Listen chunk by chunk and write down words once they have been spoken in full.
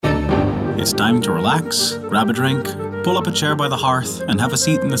It's time to relax, grab a drink, pull up a chair by the hearth, and have a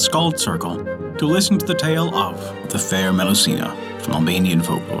seat in the Skald Circle to listen to the tale of the fair Melusina from Romanian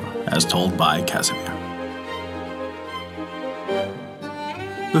folklore, as told by Casimir.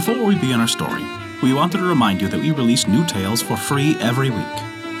 Before we begin our story, we wanted to remind you that we release new tales for free every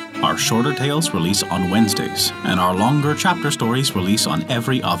week. Our shorter tales release on Wednesdays, and our longer chapter stories release on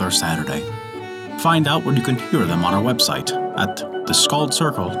every other Saturday. Find out where you can hear them on our website at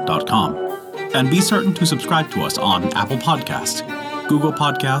theskaldscircle.com. And be certain to subscribe to us on Apple Podcasts, Google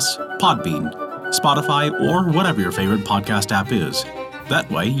Podcasts, Podbean, Spotify, or whatever your favorite podcast app is. That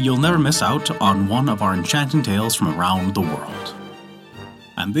way, you'll never miss out on one of our enchanting tales from around the world.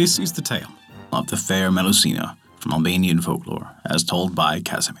 And this is the tale of the fair Melusina from Albanian folklore, as told by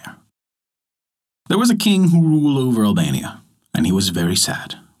Casimir. There was a king who ruled over Albania, and he was very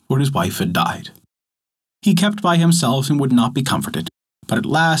sad, for his wife had died. He kept by himself and would not be comforted, but at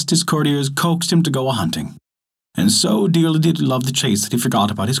last his courtiers coaxed him to go a-hunting, and so dearly did he love the chase that he forgot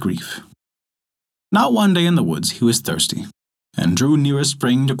about his grief. Now one day in the woods he was thirsty, and drew near a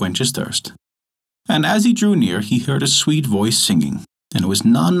spring to quench his thirst. And as he drew near he heard a sweet voice singing, and it was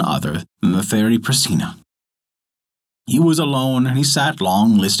none other than the fairy Melusina. He was alone, and he sat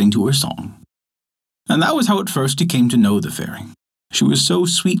long listening to her song. And that was how at first he came to know the fairy. She was so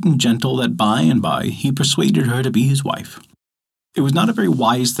sweet and gentle that by and by he persuaded her to be his wife. It was not a very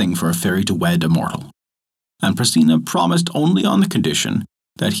wise thing for a fairy to wed a mortal, and Melusina promised only on the condition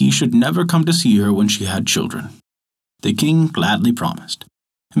that he should never come to see her when she had children. The king gladly promised,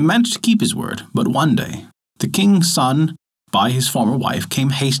 and meant to keep his word, but one day the king's son, by his former wife,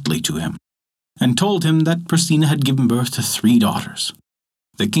 came hastily to him, and told him that Melusina had given birth to 3 daughters.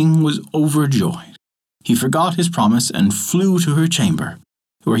 The king was overjoyed. He forgot his promise and flew to her chamber,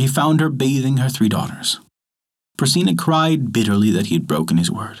 where he found her bathing her 3 daughters. Melusina cried bitterly that he had broken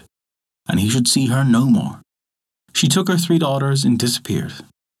his word, and he should see her no more. She took her 3 daughters and disappeared.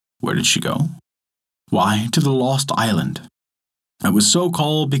 Where did she go? Why, to the Lost Island. It was so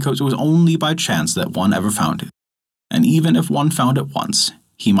called because it was only by chance that one ever found it, and even if one found it once,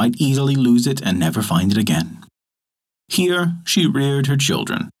 he might easily lose it and never find it again. Here she reared her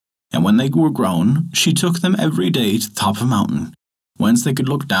children, and when they were grown, she took them every day to the top of a mountain, whence they could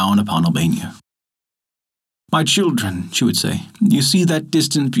look down upon Albania. "My children," she would say, "you see that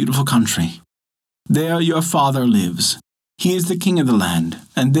distant beautiful country. There your father lives. He is the king of the land,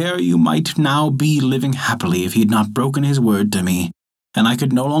 and there you might now be living happily if he had not broken his word to me, and I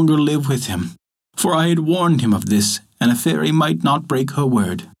could no longer live with him, for I had warned him of this, and a fairy might not break her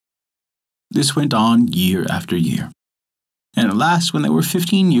word." This went on year after year, and at last when they were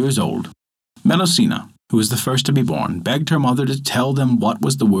 15 years old, Melusina, who was the first to be born, begged her mother to tell them what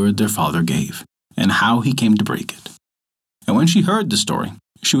was the word their father gave, and how he came to break it. And when she heard the story,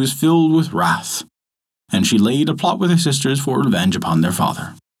 she was filled with wrath, and she laid a plot with her sisters for revenge upon their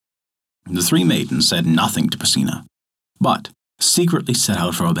father. The 3 maidens said nothing to Melusina, but secretly set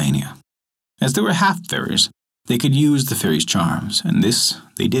out for Albania. As they were half-fairies, they could use the fairy's charms, and this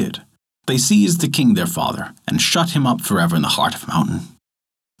they did. They seized the king their father, and shut him up forever in the heart of a mountain.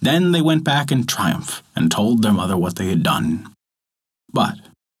 Then they went back in triumph, and told their mother what they had done. But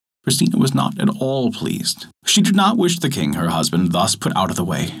Melusina was not at all pleased. She did not wish the king, her husband, thus put out of the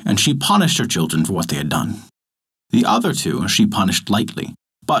way, and she punished her children for what they had done. The other 2 she punished lightly,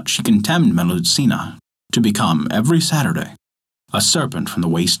 but she condemned Melusina to become, every Saturday, a serpent from the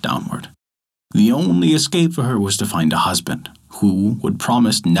waist downward. The only escape for her was to find a husband, who would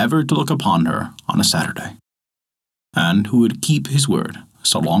promise never to look upon her on a Saturday, and who would keep his word.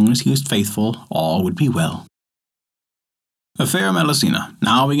 So long as he was faithful, all would be well. The fair Melusina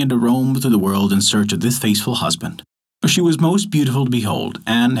now began to roam through the world in search of this faithful husband. She was most beautiful to behold,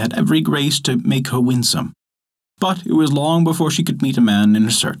 and had every grace to make her winsome. But it was long before she could meet a man in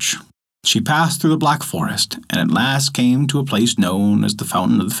her search. She passed through the Black Forest, and at last came to a place known as the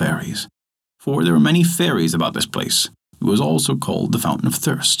Fountain of the Fairies. For there were many fairies about this place. It was also called the Fountain of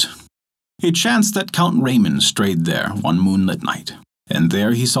Thirst. It chanced that Count Raymond strayed there one moonlit night, and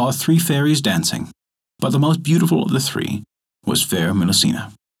there he saw 3 fairies dancing. But the most beautiful of the 3 was fair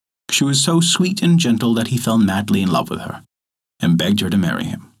Melusina. She was so sweet and gentle that he fell madly in love with her, and begged her to marry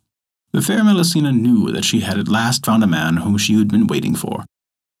him. The fair Melusina knew that she had at last found a man whom she had been waiting for.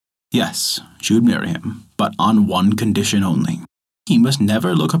 Yes, she would marry him, but on one condition only. He must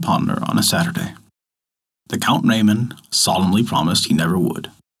never look upon her on a Saturday. The Count Raymond solemnly promised he never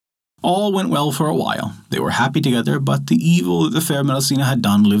would. All went well for a while. They were happy together, but the evil that the fair Melusina had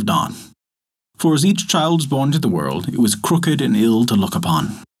done lived on. For as each child was born to the world, it was crooked and ill to look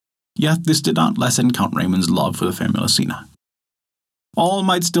upon. Yet this did not lessen Count Raymond's love for the fair Melusina. All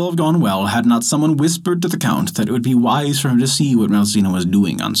might still have gone well had not someone whispered to the Count that it would be wise for him to see what Melusina was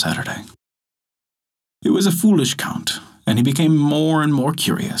doing on Saturday. It was a foolish Count, and he became more and more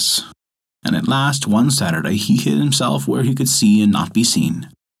curious. And at last, one Saturday, he hid himself where he could see and not be seen.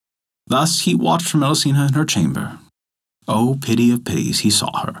 Thus he watched for Melusina in her chamber. Oh, pity of pities, he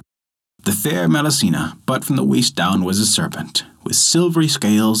saw her. The fair Melusina, but from the waist down was a serpent, with silvery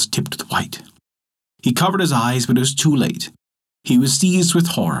scales tipped with white. He covered his eyes, but it was too late. He was seized with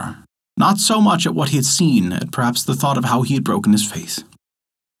horror, not so much at what he had seen, as perhaps the thought of how he had broken his faith.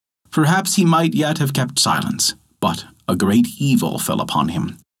 Perhaps he might yet have kept silence, but a great evil fell upon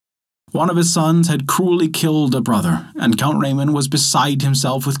him. One of his sons had cruelly killed a brother, and Count Raymond was beside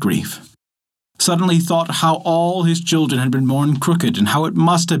himself with grief. Suddenly he thought how all his children had been born crooked, and how it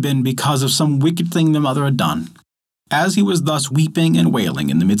must have been because of some wicked thing the mother had done. As he was thus weeping and wailing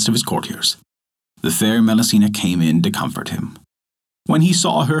in the midst of his courtiers, the fair Melusina came in to comfort him. When he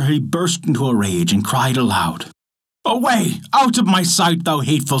saw her, he burst into a rage and cried aloud, "Away! Out of my sight, thou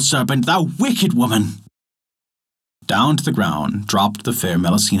hateful serpent, thou wicked woman!" Down to the ground dropped the fair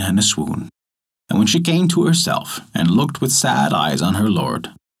Melusina in a swoon, and when she came to herself and looked with sad eyes on her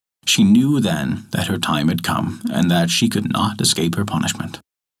lord, she knew then that her time had come, and that she could not escape her punishment.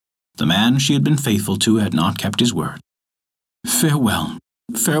 The man she had been faithful to had not kept his word. "Farewell,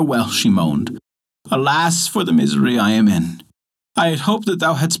 farewell," she moaned. "Alas for the misery I am in. I had hoped that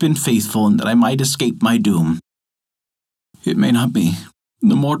thou hadst been faithful, and that I might escape my doom. It may not be.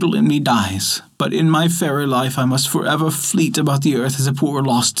 The mortal in me dies, but in my fairer life I must forever fleet about the earth as a poor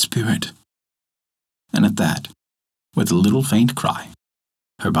lost spirit." And at that, with a little faint cry,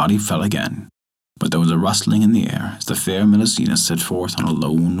 her body fell again, but there was a rustling in the air as the fair Melusina set forth on a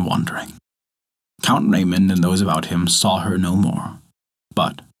lone wandering. Count Raymond and those about him saw her no more,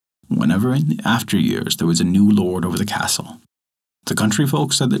 but whenever in the after years there was a new lord over the castle, the country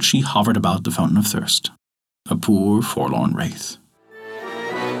folk said that she hovered about the Fountain of Thirst, a poor forlorn wraith.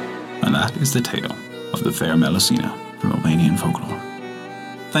 And that is the tale of the fair Melusina from Romanian folklore.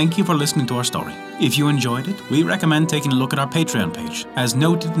 Thank you for listening to our story. If you enjoyed it, we recommend taking a look at our Patreon page, as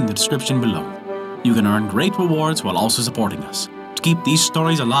noted in the description below. You can earn great rewards while also supporting us, to keep these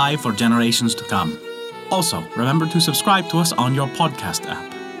stories alive for generations to come. Also, remember to subscribe to us on your podcast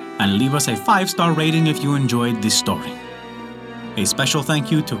app, and leave us a 5-star rating if you enjoyed this story. A special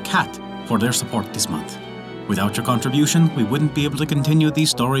thank you to Kat for their support this month. Without your contribution, we wouldn't be able to continue these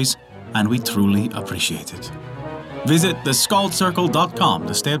stories, and we truly appreciate it. Visit theskaldscircle.com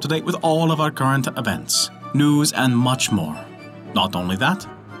to stay up to date with all of our current events, news, and much more. Not only that,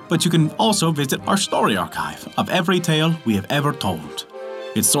 but you can also visit our story archive of every tale we have ever told.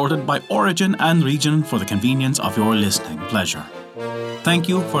 It's sorted by origin and region for the convenience of your listening pleasure. Thank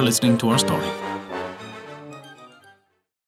you for listening to our story.